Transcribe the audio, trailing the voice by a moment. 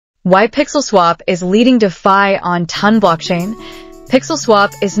Why PixelSwap is leading DeFi on Ton blockchain?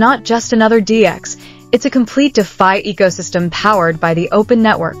 PixelSwap is not just another DEX, it's a complete DeFi ecosystem powered by the open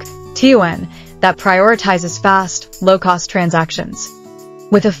network, TON, that prioritizes fast, low-cost transactions.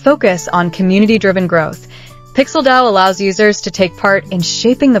 With a focus on community-driven growth, PixelDAO allows users to take part in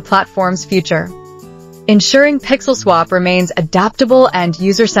shaping the platform's future. Ensuring PixelSwap remains adaptable and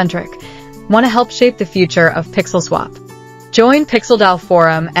user-centric. Want to help shape the future of PixelSwap? Join PixelDAO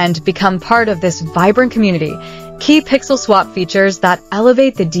Forum and become part of this vibrant community. Key PixelSwap features that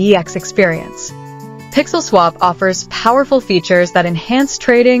elevate the DEX experience. PixelSwap offers powerful features that enhance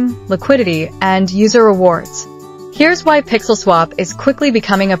trading, liquidity, and user rewards. Here's why PixelSwap is quickly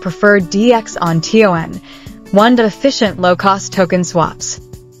becoming a preferred DEX on TON. 1. Efficient low-cost token swaps.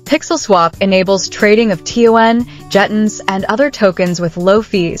 PixelSwap enables trading of TON, Jetons, and other tokens with low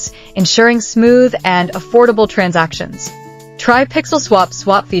fees, ensuring smooth and affordable transactions. Try PixelSwap's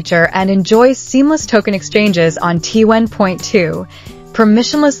swap feature and enjoy seamless token exchanges on T1.2,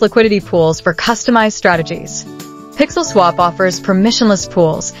 permissionless liquidity pools for customized strategies. PixelSwap offers permissionless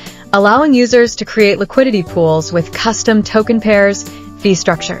pools, allowing users to create liquidity pools with custom token pairs, fee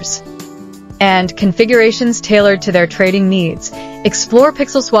structures, and configurations tailored to their trading needs. Explore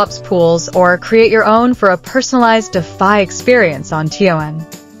PixelSwap's pools or create your own for a personalized DeFi experience on TON.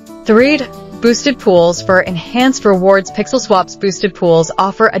 3. Boosted pools for enhanced rewards. PixelSwap's boosted pools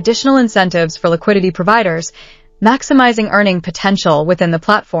offer additional incentives for liquidity providers, maximizing earning potential within the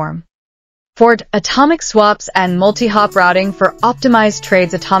platform. 4. Atomic swaps and multi-hop routing for optimized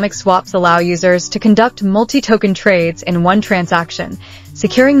trades. Atomic swaps allow users to conduct multi-token trades in one transaction,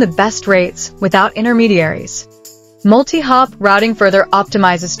 securing the best rates without intermediaries. Multi-hop routing further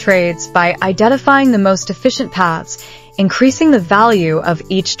optimizes trades by identifying the most efficient paths, increasing the value of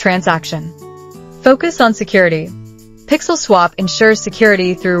each transaction. Focus on security. PixelSwap ensures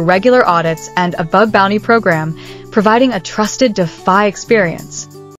security through regular audits and a bug bounty program, providing a trusted DeFi experience.